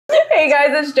Hey guys,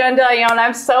 it's Jen DeLeon.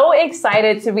 I'm so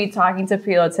excited to be talking to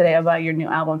Philo today about your new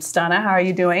album, Stunna. How are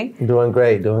you doing? Doing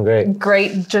great, doing great.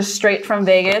 Great, just straight from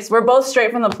Vegas. We're both straight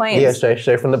from the plains. Yeah,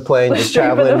 straight from the plane, just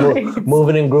traveling,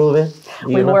 moving and grooving.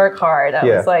 We work hard. I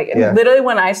was like, literally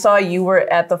when I saw you were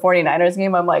at the 49ers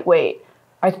game, I'm like, wait,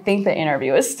 I think the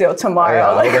interview is still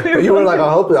tomorrow. You were like,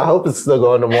 I hope it's still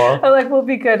going tomorrow. I'm like, we'll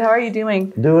be good. How are you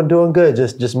doing? Doing good.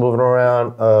 Just moving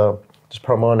around, just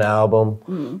promoting the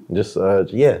album. Just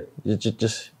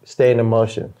staying in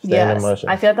motion. Staying in motion.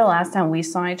 I feel like the last time we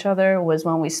saw each other was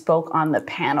when we spoke on the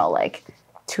panel, like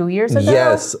 2 years ago.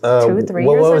 Yes, 2, 3 years ago.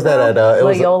 What was that at?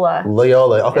 Loyola.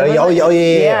 Loyola. Okay.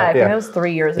 Yeah. I think it was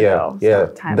 3 years ago. Yeah.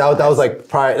 So that was like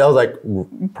prior. That was like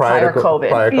prior to COVID.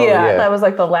 Prior COVID. Yeah, that was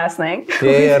like the last thing.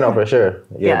 Yeah, no, for sure.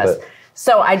 Yeah, yes.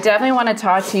 So I definitely want to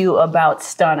talk to you about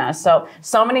Stunna.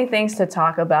 So many things to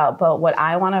talk about, but what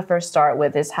I want to first start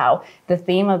with is how the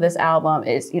theme of this album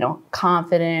is,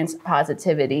 confidence,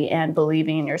 positivity, and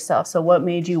believing in yourself. So what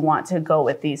made you want to go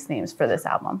with these themes for this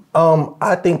album?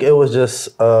 I think it was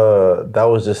just that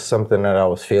was just something that I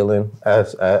was feeling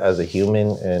as a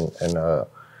human and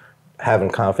having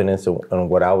confidence in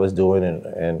what I was doing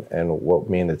and what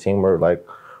me and the team were like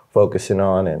focusing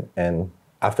on and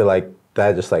I feel like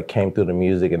that just like came through the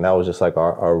music, and that was just like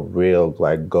our real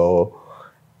like goal.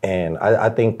 And I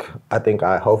think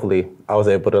hopefully I was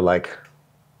able to like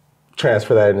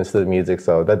transfer that into the music.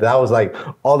 So that was like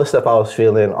all the stuff I was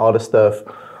feeling, all the stuff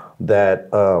that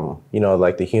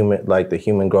like the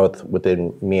human growth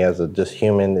within me as a just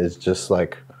human is just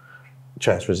like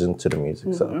transfers into the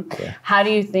music. So yeah. How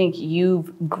do you think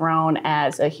you've grown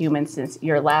as a human since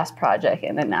your last project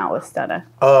and then now with Stunna?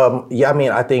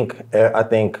 I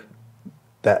think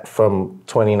that from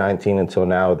 2019 until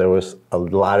now, there was a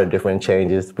lot of different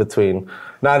changes between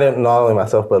not only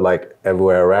myself, but like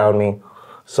everywhere around me.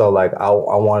 So like I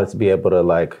wanted to be able to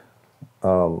like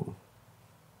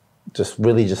just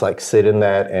really just like sit in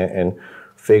that and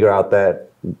figure out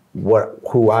that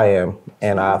who I am.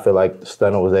 And I feel like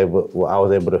Stunna I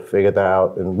was able to figure that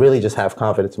out and really just have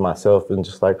confidence in myself and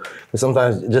just like,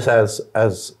 sometimes just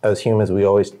as humans, we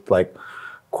always like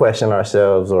question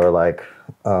ourselves or like,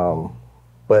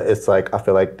 but it's like, I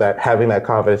feel like that having that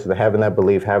confidence, having that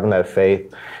belief, having that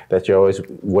faith that you're always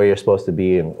where you're supposed to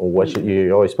be and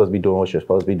you're always supposed to be doing what you're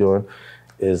supposed to be doing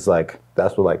is like,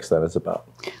 that's what like Stunna's about.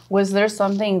 Was there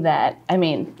something that,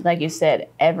 like you said,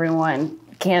 everyone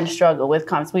can struggle with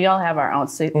confidence. We all have our own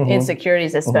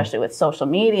insecurities, especially with social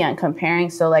media and comparing.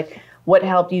 So like, what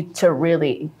helped you to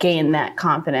really gain that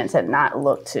confidence and not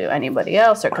look to anybody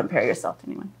else or compare yourself to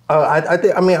anyone? I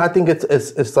think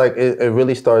it's like it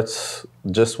really starts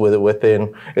just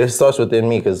within. It starts within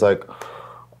me because like,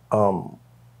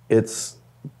 it's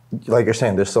like you're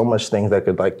saying. There's so much things that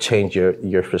could like change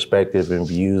your perspective and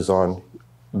views on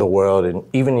the world and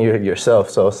even yourself.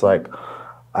 So it's like,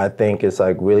 I think it's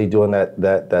like really doing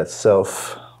that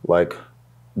self like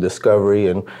discovery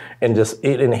and just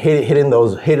hitting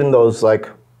those like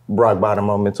rock bottom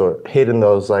moments or hitting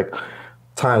those like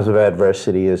times of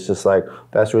adversity is just like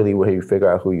that's really where you figure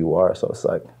out who you are. So it's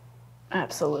like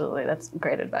absolutely, that's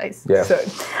great advice. Yeah.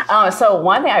 So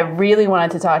one thing I really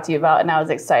wanted to talk to you about and I was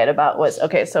excited about was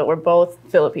so we're both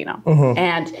Filipino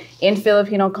and in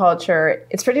Filipino culture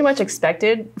it's pretty much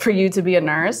expected for you to be a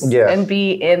nurse and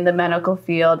be in the medical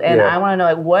field and I want to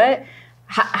know like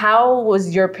how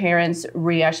was your parents'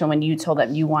 reaction when you told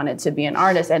them you wanted to be an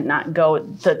artist and not go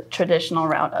the traditional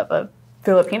route of a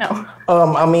Filipino?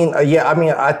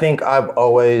 I think I've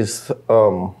always,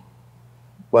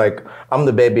 like, I'm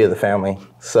the baby of the family.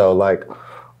 So, like,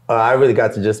 I really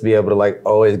got to just be able to, like,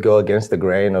 always go against the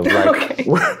grain of, like,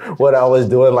 what I was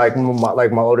doing. Like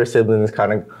my older siblings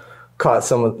kind of caught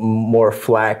some more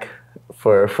flack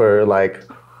for like,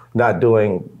 not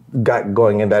going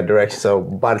in that direction. So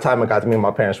by the time it got to me,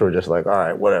 my parents were just like, all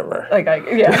right, whatever. Like,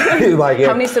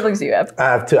 How many siblings do you have? I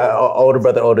have two, older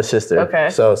brother, older sister. Okay.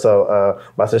 So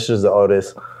my sister's the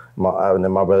oldest, and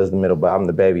then my brother's the middle, but I'm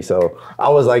the baby. So I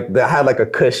was like, I had like a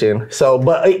cushion. So,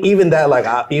 but even that,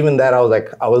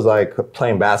 I was like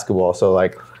playing basketball. So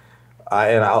like,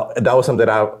 that was something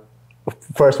I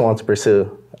first wanted to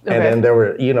pursue. Okay. And then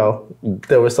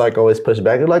there was like always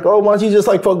pushback. They're like, oh, why don't you just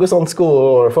like focus on school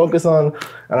or focus on,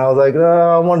 and I was like, no,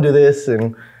 I want to do this.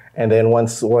 And then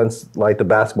once like the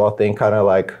basketball thing kind of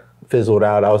like fizzled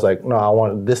out, I was like, no, I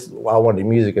want to do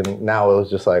music. And now it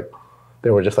was just like, they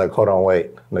were just like, hold on,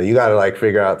 wait. No, you got to like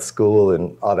figure out school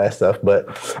and all that stuff. But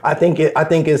I think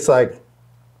it's like,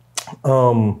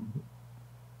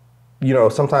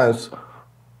 sometimes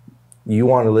you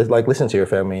want to listen to your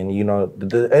family, and they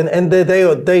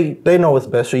know what's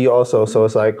best for you also. So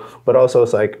it's like, but also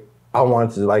it's like I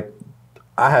wanted to like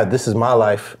this is my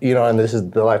life, you know, and this is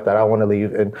the life that I want to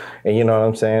lead, and you know what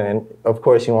I'm saying. And of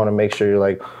course, you want to make sure you're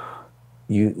like,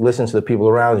 you listen to the people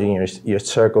around you, and your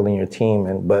circle and your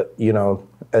team, but you know,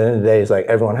 at the end of the day, it's like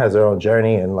everyone has their own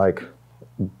journey, and like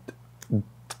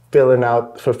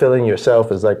fulfilling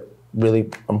yourself is like really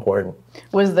important.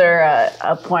 Was there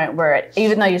a point where,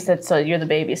 even though you said, so you're the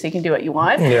baby, so you can do what you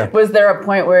want, yeah. was there a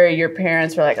point where your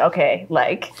parents were like, okay,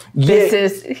 like,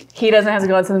 he doesn't have to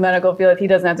go into the medical field, he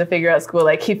doesn't have to figure out school,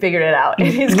 like, he figured it out, and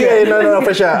he's good. Yeah, no,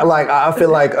 for sure. Like, I feel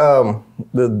like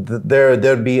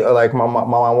there'd be, like, my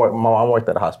mom worked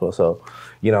at a hospital, so,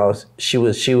 you know, she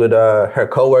would, her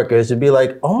coworkers would be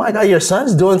like, oh my God, your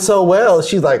son's doing so well.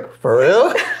 She's like, for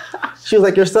real? She was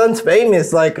like, your son's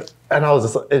famous, like, and I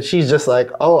was just, and she's just like,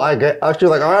 oh, I get. She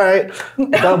was like, all right,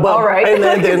 all right.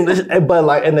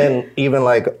 And then even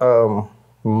like,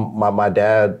 my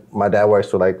dad works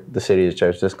for like the city of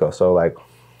San Francisco, so like,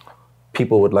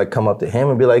 people would like come up to him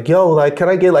and be like, yo, like, can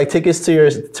I get like tickets to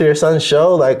your son's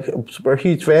show? Like, we're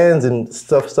huge fans and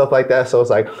stuff like that. So it's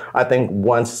like, I think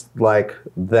once like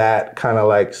that kind of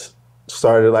like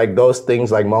started, like those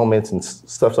things, like moments and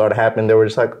stuff started happening, they were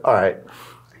just like, all right.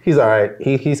 He's all right.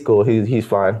 He's cool. He's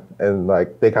fine. And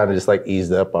like they kind of just like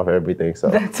eased up off everything. So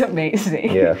that's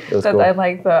amazing. Yeah, it was cool. I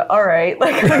like the all right.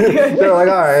 Like they're like,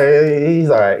 all right, he's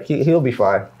all right. He'll be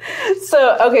fine.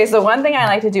 So one thing I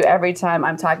like to do every time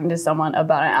I'm talking to someone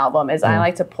about an album is I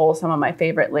like to pull some of my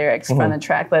favorite lyrics from the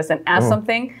track list and ask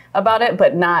something about it,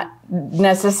 but not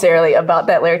necessarily about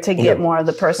that lyric, to get more of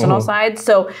the personal side.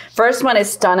 So first one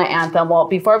is Stunna Anthem. Well,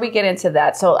 before we get into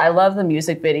that, so I love the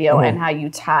music video and how you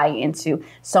tie into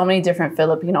so many different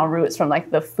Filipino roots, from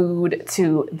like the food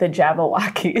to the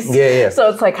Jabbawockeez. Yeah. So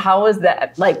it's like, how was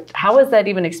that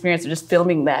even experience of just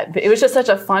filming that? It was just such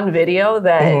a fun video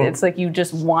that it's like you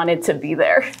just wanted to be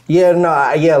there. Yeah,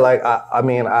 no, yeah, like I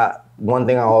mean, one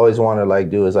thing I always want to like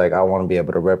do is like I want to be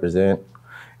able to represent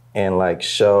and like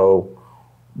show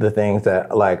the things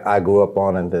that like I grew up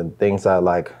on and the things I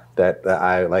like that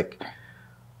I like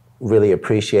really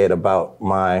appreciate about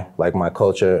my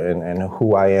culture and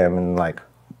who I am. And like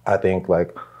I think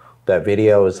like that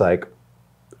video is like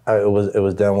it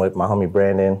was done with my homie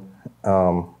Brandon.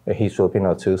 And he's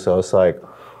Filipino too, so it's like,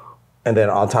 and then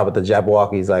on top of the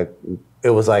Jabbawockeez, like it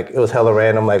was hella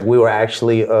random. Like we were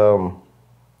actually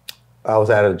I was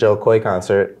at a Joe Coy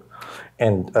concert,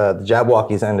 and the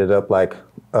Jabbawockeez ended up like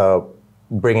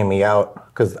bringing me out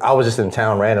because I was just in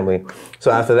town randomly.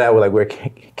 So after that, we're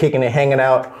kicking it, hanging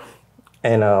out,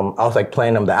 and I was like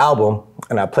playing them the album,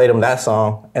 and I played them that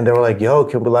song, and they were like, "Yo,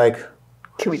 can we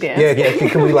dance? Yeah,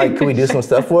 can we do some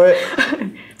stuff for it?"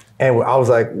 And I was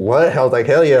like, "What?" I was like,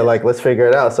 "Hell yeah! Like let's figure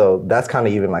it out." So that's kind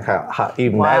of even like how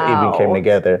even that even came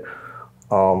together.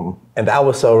 And that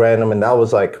was so random, and that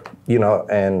was like, you know,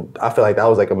 and I feel like that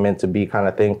was like a meant to be kind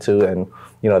of thing too. And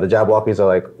you know, the Jabbawockeez are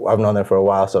like, I've known them for a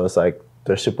while, so it's like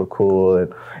they're super cool,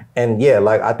 and yeah,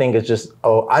 like I think it's just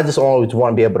I just always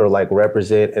want to be able to like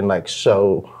represent and like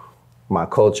show my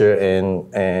culture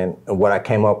and what I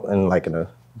came up in like in a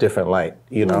different light,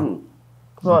 you know.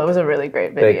 Well, it was a really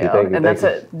great video. Thank you, and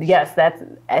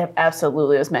that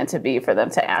absolutely was meant to be for them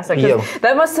to ask. Like,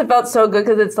 that must have felt so good,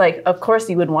 because it's like, of course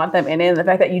you would want them in it, and the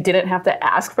fact that you didn't have to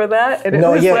ask for that. And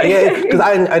because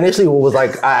I initially was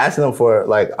like, I asked them for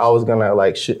like, I was gonna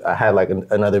like, I had like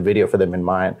another video for them in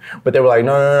mind, but they were like,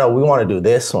 no, we want to do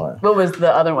this one. What was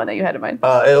the other one that you had in mind?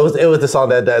 It was the song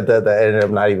that ended up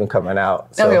not even coming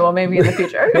out. So. Okay, well maybe in the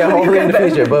future. Yeah, hopefully in the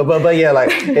future. But yeah, like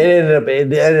it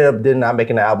ended up did not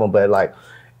making the album, but like.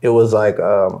 It was like,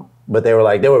 but they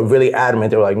were really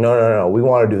adamant. They were like, no, we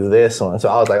want to do this one. So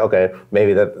I was like, okay,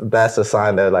 maybe that's a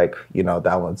sign that like, you know,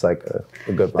 that one's like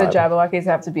a good vibe. The Jabbawockeez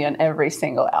have to be on every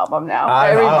single album now.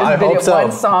 I hope so.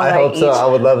 One song I hope so. I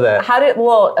would love that.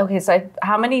 So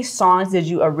how many songs did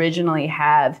you originally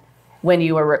have when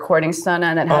you were recording Stunna,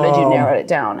 and then how did you narrow it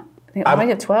down? I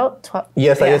think 12?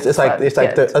 Yes, yeah, it's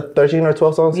like 13 or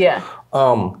 12 songs. Yeah.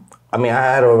 I mean, I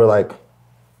had over like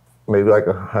maybe like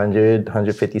 100,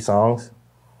 150 songs.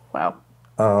 Wow.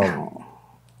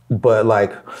 But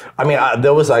like, I mean,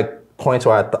 there was like points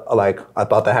where I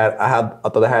thought I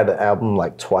had the album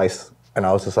like twice, and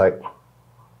I was just like,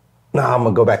 nah, I'm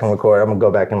gonna go back and record. I'm gonna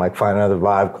go back and like find another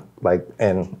vibe, like,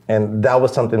 and that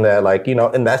was something that like, you know,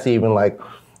 and that's even like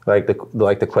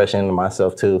the question to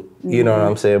myself too. You know what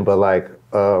I'm saying? But like,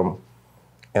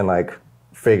 and like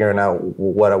figuring out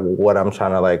what I'm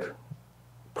trying to like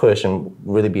push and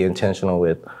really be intentional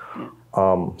with.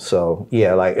 So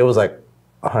yeah, like it was like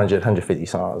 100, 150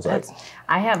 songs. Like,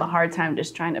 I have a hard time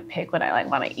just trying to pick what I like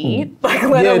want to eat, like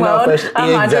let alone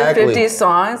 150 exactly.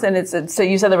 songs. And so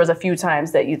you said there was a few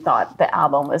times that you thought the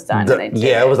album was done.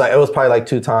 Yeah, it was probably like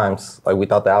 2 times. Like we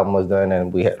thought the album was done,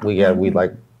 and we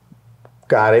like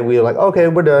got it. We were like, okay,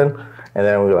 we're done, and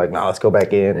then we were like, no, let's go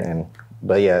back in.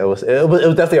 But yeah, it was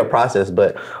definitely a process.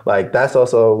 But like that's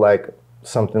also like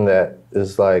something that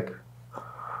is like.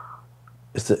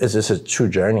 It's just a true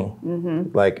journey.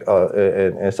 Like,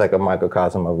 it's like a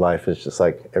microcosm of life. It's just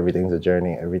like everything's a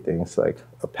journey. Everything's like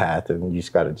a path, and you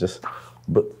just gotta just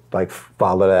like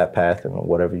follow that path and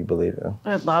whatever you believe in.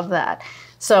 I love that.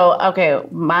 So, okay,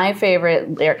 my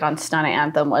favorite lyric on Stunna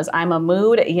Anthem was, "I'm a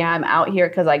mood, yeah, I'm out here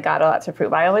because I got a lot to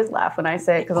prove." I always laugh when I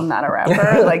say it because I'm not a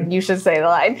rapper. Like, you should say the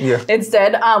line. Yeah.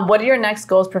 Instead, what are your next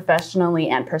goals professionally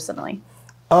and personally?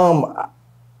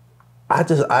 I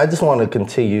just want to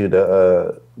continue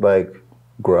to like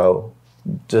grow,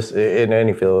 just in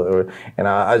any field, and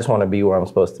I just want to be where I'm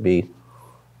supposed to be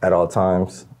at all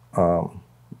times.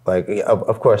 Like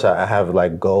of course I have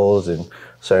like goals and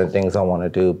certain things I want to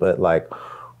do, but like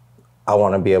I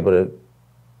want to be able to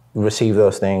receive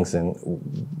those things and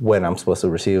when I'm supposed to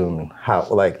receive them and how,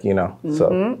 like, you know.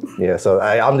 So yeah, so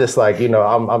I'm just like, you know,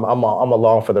 I'm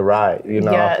along for the ride, you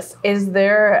know. Yes.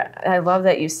 I love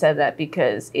that you said that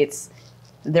because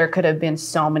there could have been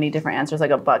so many different answers,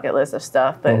 like a bucket list of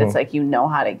stuff, but it's like, you know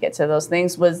how to get to those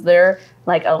things. Was there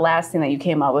like a last thing that you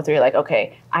came up with where you're like,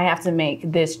 okay, I have to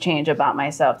make this change about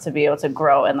myself to be able to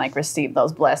grow and like receive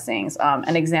those blessings?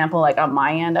 An example, like on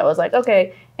my end, I was like,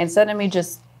 okay, instead of me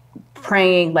just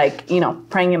praying, like, you know,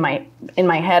 praying in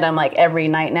my head, I'm like, every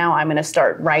night now I'm going to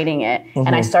start writing it.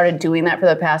 And I started doing that for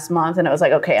the past month, and it was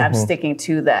like, okay, I'm sticking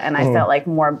to that. And I felt like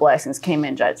more blessings came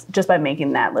in just by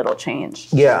making that little change.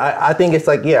 Yeah, I think it's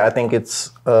like, I think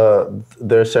it's,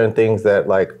 there are certain things that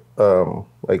like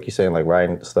you're saying, like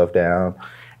writing stuff down.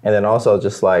 And then also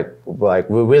just like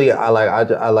really, I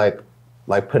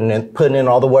like putting in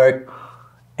all the work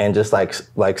and just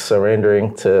like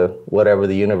surrendering to whatever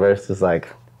the universe is like,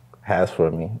 has for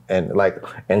me, and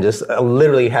just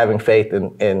literally having faith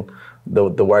in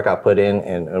the work I put in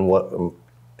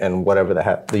and whatever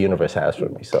the universe has for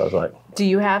me. So it's like, do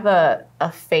you have a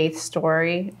faith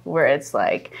story where it's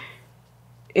like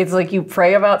you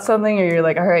pray about something or you're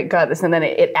like, all right, got this, and then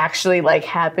it actually like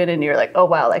happened and you're like, oh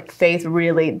wow, like faith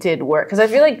really did work? Because I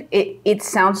feel like it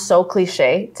sounds so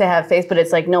cliche to have faith, but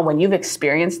it's like, no, when you've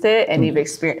experienced it and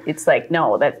it's like,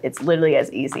 no, that it's literally as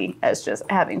easy as just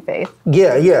having faith.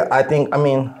 Yeah. I think, I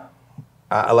mean,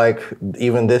 I like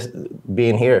even this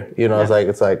being here, you know. Yeah.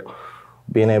 It's like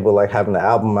being able to like having the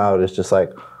album out. It's just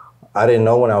like, I didn't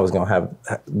know when I was gonna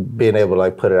being able to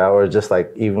like put it out, or just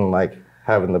like even like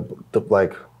having the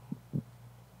like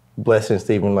blessings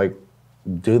to even like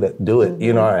do it,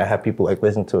 you know, and have people like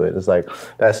listen to it. It's like,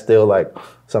 that's still like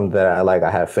something that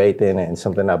I have faith in and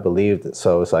something I believed.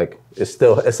 So it's like, it's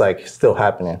still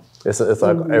happening. It's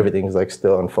like everything's like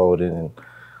still unfolding.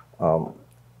 And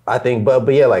I think,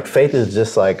 but yeah, like faith is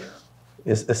just like,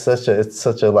 it's such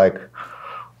a like,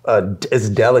 it's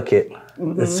delicate.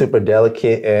 It's super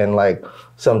delicate, and like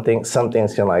some things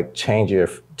can like change your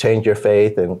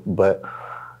faith, but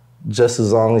just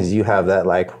as long as you have that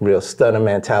like real stunner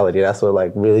mentality, that's what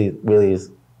like really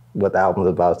is what the album's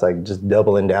about. It's like just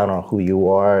doubling down on who you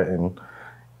are and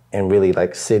really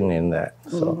like sitting in that.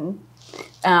 So.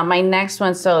 My next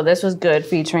one, so this was Good,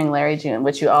 featuring Larry June,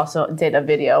 which you also did a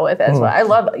video with as well. I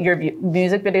love your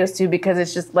music videos too, because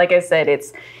it's just, like I said,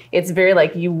 it's very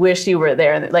like, you wish you were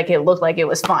there, and like it looked like it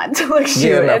was fun to like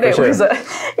shoot, and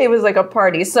it was like a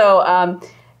party. So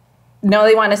no,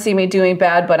 they want to see me doing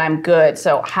bad, but I'm good.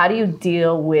 So how do you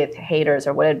deal with haters,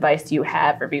 or what advice do you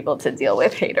have for people to deal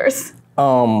with haters?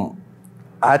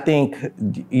 I think,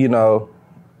 you know,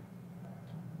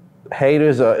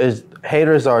 haters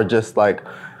are just like,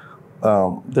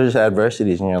 there's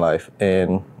adversities in your life,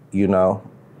 and you know,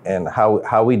 and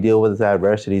how we deal with the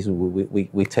adversities,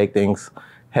 we take things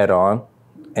head on,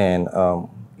 and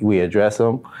we address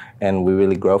them, and we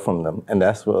really grow from them. And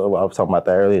that's what I was talking about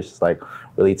that earlier. It's just like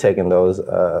really taking those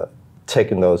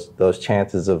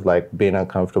chances of like being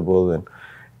uncomfortable and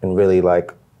really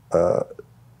like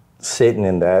sitting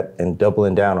in that and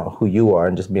doubling down on who you are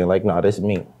and just being like, no, this is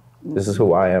me. This is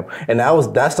who I am. And that was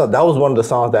one of the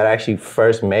songs that I actually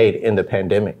first made in the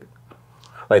pandemic.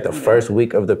 Like the first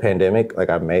week of the pandemic, like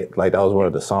I made, like that was one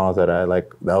of the songs that that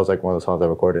was like one of the songs I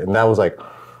recorded. And that was like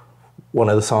one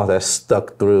of the songs that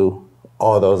stuck through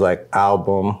all those like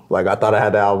album, like I thought I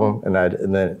had the album, and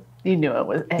then you knew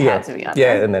it had to be on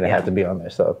there. Yeah, and then it had to be on there.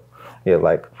 So yeah,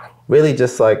 like really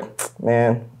just like,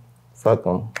 man, fuck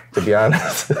them, to be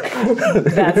honest.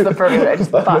 That's the perfect.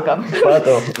 Fuck them. Fuck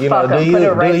them. You know, do you? Put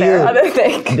it right there. Other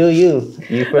thing. Do you?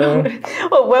 You feel me?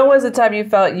 Well, when was the time you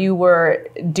felt you were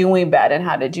doing bad, and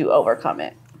how did you overcome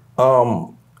it? I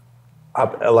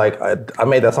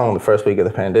made that song the first week of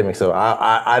the pandemic, so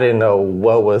I didn't know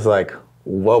what was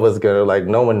gonna, like,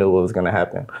 no one knew what was gonna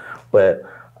happen, but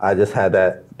I just had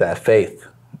that faith.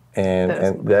 And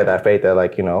that faith that,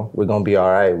 like, you know, we're gonna be all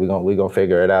right. We're gonna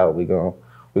figure it out. We're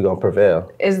gonna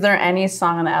prevail. Is there any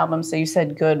song on the album? So you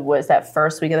said "Good" was that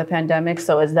first week of the pandemic.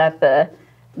 So is that the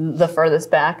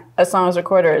furthest back a song was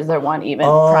recorded, or is there one even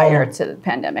prior to the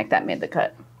pandemic that made the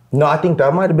cut? No, I think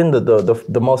that might have been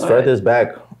the most furthest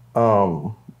back.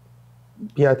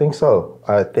 Yeah, I think so.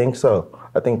 I think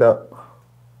that.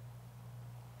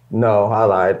 No, I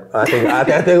lied. I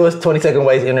think it was 20 Second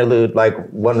Ways interlude. Like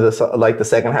one of the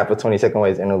second half of 20 Second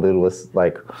Ways interlude was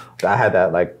like, I had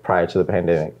that like prior to the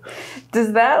pandemic.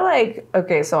 Does that like,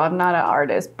 okay, so I'm not an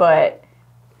artist, but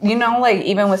you know, like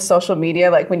even with social media,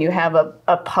 like when you have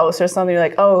a post or something, you're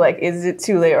like, oh, like, is it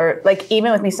too late? Or like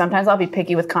even with me, sometimes I'll be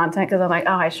picky with content because I'm like,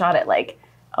 oh, I shot it like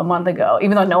a month ago,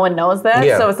 even though no one knows that.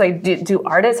 Yeah. So it's like, do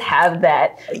artists have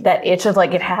that itch of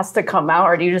like, it has to come out,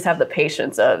 or do you just have the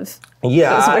patience of?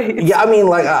 Yeah, I mean,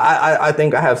 like I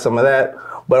think I have some of that,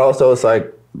 but also it's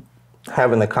like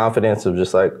having the confidence of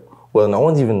just like, well, no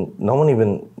one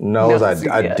even knows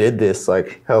I did this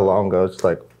like hell long ago. It's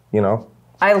like, you know.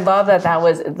 I love that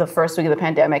was the first week of the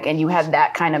pandemic and you had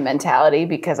that kind of mentality,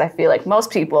 because I feel like most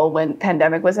people, when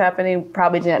pandemic was happening,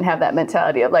 probably didn't have that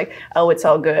mentality of like, oh, it's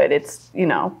all good. It's, you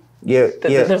know,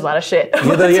 there's a lot of shit. It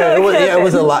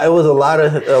was a lot. It was a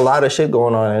lot of shit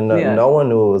going on, and no one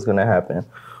knew it was gonna happen.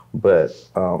 But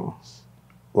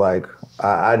like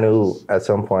I knew at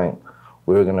some point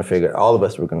all of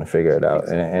us were gonna figure it out,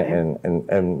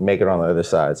 and make it on the other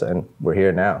sides, and we're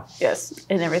here now. Yes,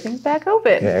 and everything's back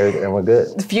open. Yeah, and we're good.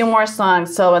 A few more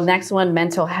songs. So the next one,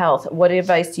 mental health. What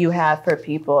advice do you have for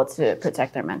people to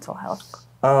protect their mental health?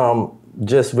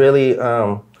 Just really,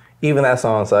 even that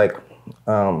song's like,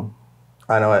 I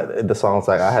know the song's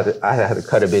like I had to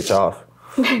cut a bitch off,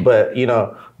 but you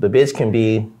know, the bitch can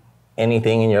be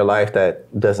anything in your life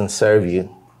that doesn't serve you.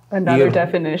 Another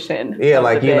definition. Yeah,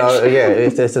 like, you know,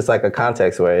 it's just like a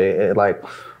context where like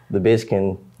the bitch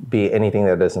can be anything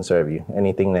that doesn't serve you,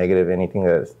 anything negative, anything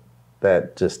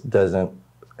that just doesn't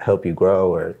help you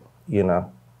grow, or, you know.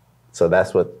 So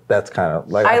that's kind of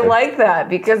like. I like that,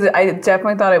 because I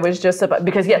definitely thought it was just about,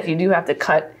 because yes, you do have to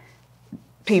cut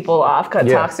people off,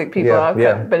 toxic people off,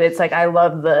 but it's like, I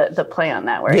love the play on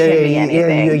that, where it can be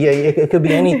anything. It could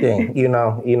be anything, you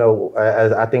know,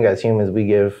 as I think as humans, we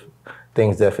give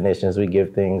things definitions, we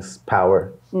give things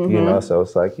power, you know, so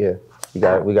it's like, we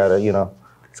gotta, you know,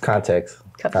 it's context.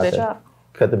 Cut the bitch off.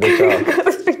 Cut the bitch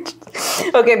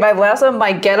off. Okay, my last one,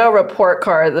 my ghetto report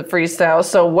card, the freestyle.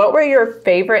 So what were your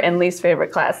favorite and least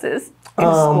favorite classes in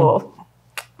school?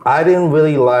 I didn't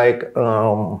really like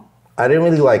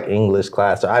English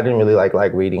class. I didn't really like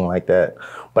reading like that,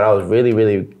 but I was really,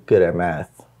 really good at math.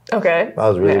 Okay. I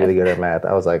was really good at math.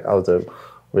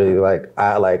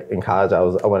 In college I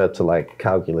went up to like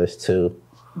calculus too.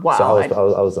 Wow. So I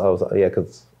was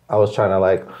because I was trying to,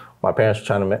 like, my parents were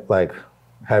trying to like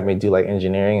have me do like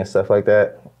engineering and stuff like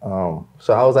that.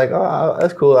 So I was like, oh,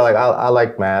 that's cool. I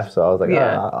like math, so I was like,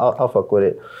 I'll fuck with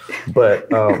it.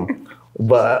 But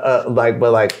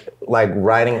like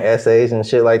writing essays and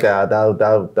shit like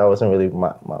that wasn't really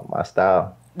my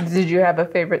style. Did you have a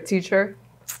favorite teacher?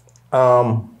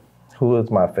 Who was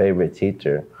my favorite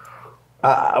teacher?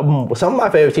 Some of my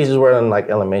favorite teachers were in like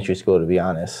elementary school, to be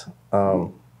honest.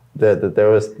 There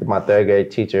was my third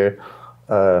grade teacher,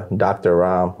 Dr.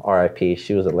 Ram, R.I.P.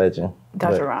 She was a legend.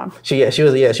 Dr. Ram. She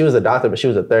was a doctor, but she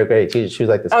was a third grade teacher. She was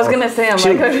like this. I was gonna say,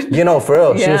 you know, for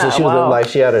real.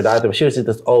 She had her doctor, but she was just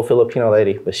this old Filipino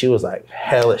lady. But she was like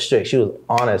hella strict. She was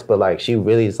honest, but like she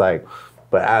really is like.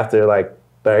 But after like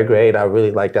third grade, I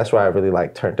really like. That's why I really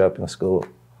like turned up in school.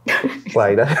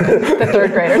 Like that. The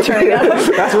third grader turning up.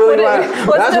 That's really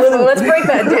let's break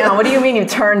that down. What do you mean you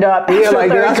turned up? Yeah,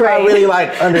 like that's why I really like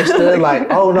understood. Like,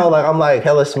 oh no, like I'm like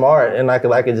hella smart, and I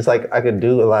could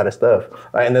do a lot of stuff.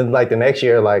 Like, and then like the next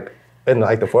year, like in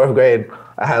like the fourth grade,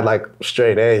 I had like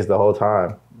straight A's the whole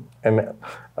time. And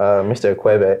Mrs.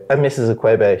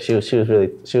 Akwebe, she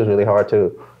was really hard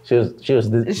too. She was.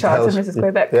 Shout out to Mrs.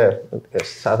 Quebec. Yeah,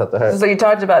 shout out to her. So you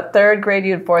talked about third grade,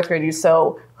 you and fourth grade.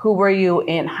 So who were you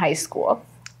in high school?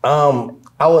 I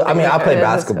played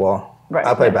basketball. Right.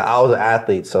 I was an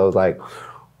athlete, so like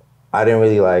I didn't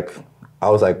really like.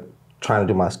 I was like trying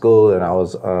to do my school, and I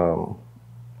was.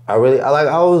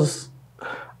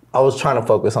 I was trying to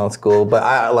focus on school, but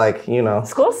I like, you know.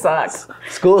 School sucks. High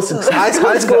school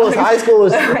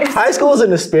is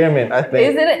an experiment, I think.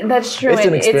 Isn't it? That's true. It's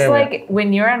an experiment. It's like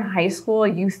when you're in high school,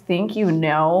 you think you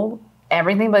know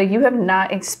everything, but you have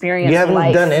not experienced life. You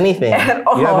haven't done anything. At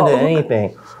all. You haven't done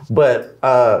anything. But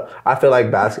I feel like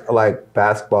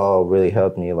basketball really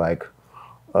helped me like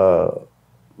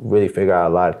really figure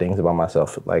out a lot of things about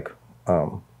myself. Like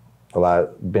had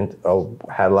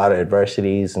a lot of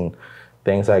adversities and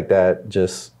things like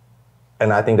that.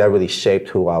 And I think that really shaped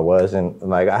who I was. And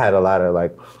like I had a lot of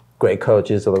like great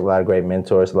coaches, a lot of great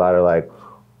mentors, a lot of like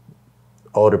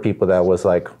older people that was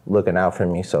like looking out for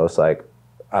me. So it's like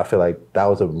I feel like that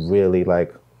was a really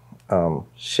like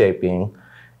shaping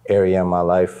area in my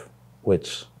life,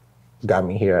 which got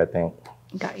me here, I think.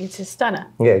 Got you to Stunna.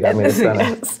 Yeah, got me to Stunna.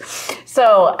 Yes.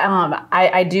 So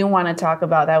I do want to talk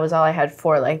about, that was all I had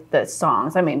for like the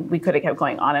songs. I mean, we could have kept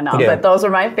going on and on, but those were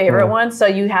my favorite ones. So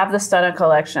you have the Stunna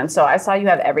collection. So I saw you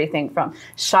have everything from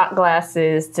shot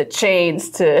glasses to chains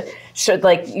to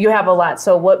like you have a lot.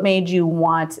 So what made you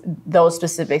want those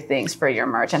specific things for your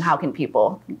merch, and how can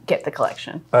people get the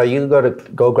collection? You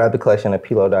can go grab the collection at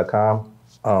pilo.com.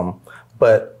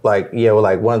 But like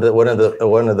like one of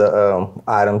the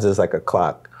items is like a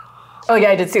clock. Oh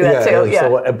yeah, I did see that too. Yeah.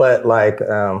 So, but like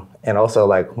and also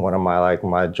like one of my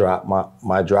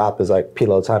drop is like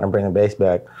Pilo time to bring the bass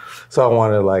back. So I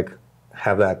wanted to like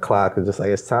have that clock. It's just like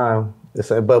it's time. It's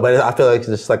like, but I feel like it's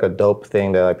just like a dope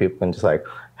thing that like people can just like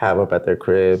have up at their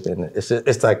crib, and it's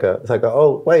like a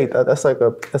oh wait, that's like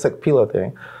a Pilo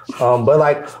thing.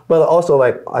 But also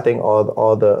like I think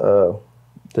all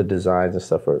the designs and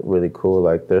stuff are really cool.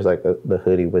 Like there's like the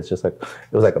hoodie with just like,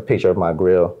 it was like a picture of my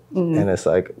grill, and it's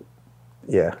like,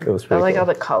 yeah, it was pretty I like cool. all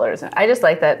the colors. I just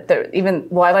like that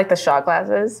I like the shot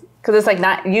glasses, because it's like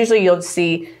not, usually you'll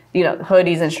see, you know,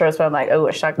 hoodies and shirts, but I'm like, oh,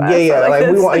 a shot glass. We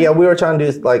were trying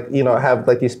to do like, you know, have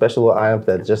like these special little items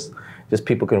that just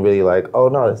people can really like, oh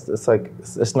no, it's like,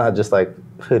 it's not just like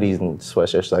hoodies and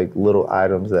sweatshirts, like little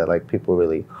items that like people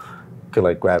really could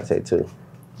like gravitate to.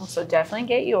 So definitely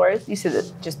get yours. You said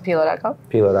it, just pilo.com?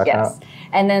 Pilo.com. Yes.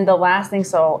 And then the last thing,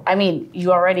 so, I mean,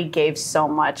 you already gave so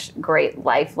much great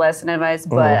life lesson advice,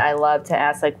 but I love to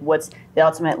ask, like, what's the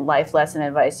ultimate life lesson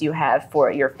advice you have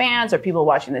for your fans or people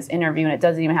watching this interview? And it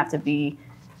doesn't even have to be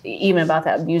even about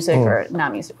that music or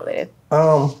not music related.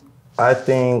 I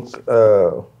think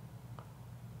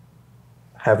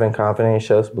having confidence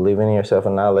shows believing in yourself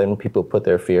and not letting people put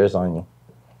their fears on you.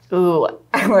 Ooh,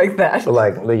 I like that.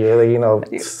 Like, you know,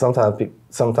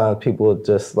 sometimes people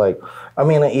just like, I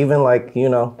mean, even like, you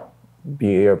know,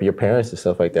 your parents and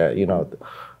stuff like that, you know,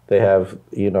 they have,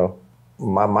 you know,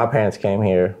 my parents came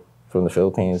here from the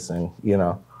Philippines, and, you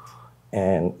know,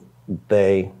 and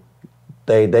they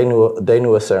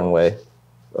knew a certain way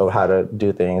of how to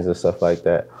do things and stuff like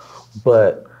that.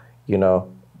 But, you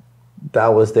know,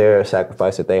 that was their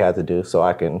sacrifice that they had to do so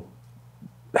I can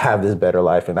have this better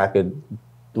life and I could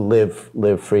live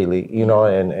freely, you know,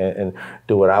 and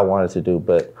do what I wanted to do.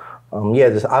 But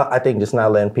I think just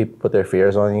not letting people put their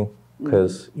fears on you,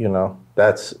 because you know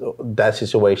that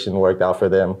situation worked out for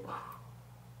them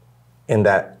in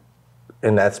that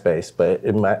space, but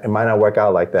it might not work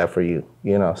out like that for you,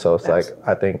 you know. So it's like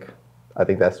I think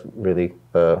that's really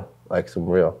like some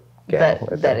real. That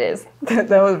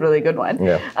was a really good one.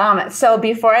 Yeah. So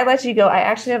before I let you go, I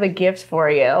actually have a gift for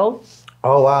you.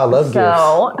 Oh wow, I love gifts.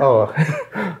 Oh,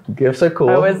 gifts are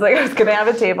cool. I was gonna have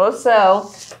a table.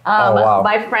 So,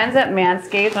 my friends at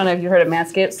Manscaped, I don't know if you heard of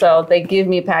Manscaped, so they give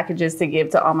me packages to give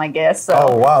to all my guests. So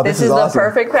oh wow, this is awesome. The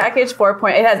perfect package. 4.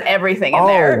 It has everything in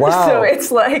there. Wow. So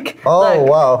it's like, look,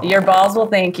 wow, your balls will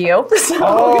thank you.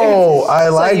 So, I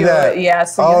like that. Yeah.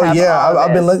 So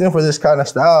I've been looking for this kind of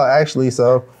style actually.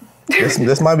 So.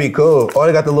 This might be cool. Oh,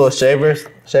 they got the little shaver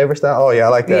style. Oh yeah, I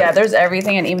like that. Yeah, there's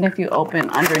everything, and even if you open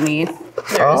underneath,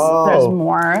 there's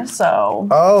more. So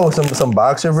some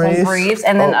boxer briefs. Some briefs,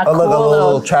 and then a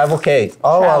little travel case.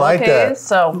 Oh, I like that.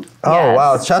 So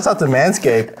wow, shouts out to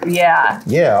Manscaped. Yeah.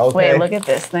 Yeah. Okay. Wait, look at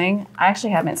this thing. I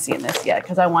actually haven't seen this yet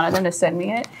because I wanted them to send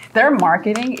me it. Their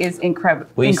marketing is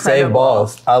incredible. We save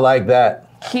balls. I like that.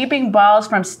 Keeping balls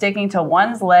from sticking to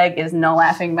one's leg is no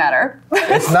laughing matter.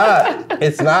 It's not.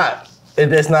 It's not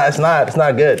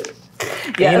good.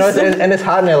 Yes. You know, and it's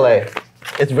hot in LA.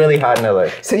 It's really hot in LA.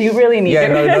 So you really need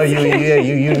it.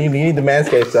 You need the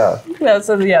Manscaped style. Yeah,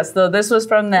 so this was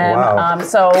from them. Wow.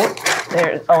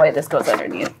 This goes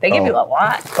underneath. They give you a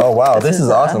lot. Oh wow, this is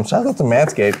awesome. Shout out to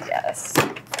Manscaped. Yes.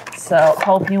 So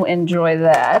hope you enjoy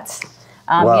that.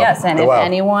 Yes, and if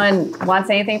anyone wants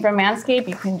anything from Manscaped,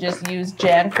 you can just use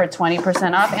Jen for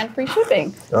 20% off and free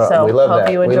shipping. So we love hope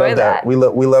that. you enjoy that. We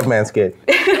love Manscaped.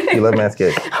 We love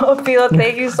Manscaped. Philo,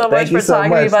 thank you so much for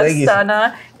talking to me about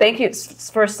Stunna. Thank you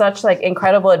for such like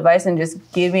incredible advice and just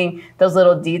giving those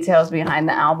little details behind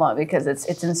the album, because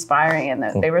it's inspiring,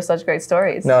 and they were such great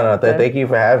stories. Thank you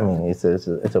for having me. It's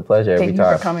a pleasure every time.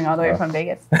 Thank you for coming all the way from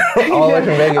Vegas. All the way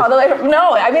from Vegas.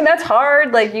 No, I mean that's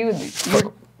hard. Like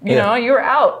you know, you were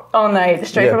out all night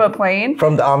straight from a plane.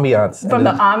 From the ambiance. From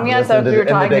the ambiance that we were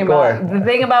talking about. The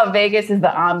thing about Vegas is the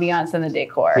ambiance and the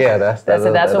decor. Yeah, that's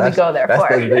what we go there for.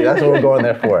 That's what we're going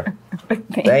there for.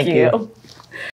 Thank you.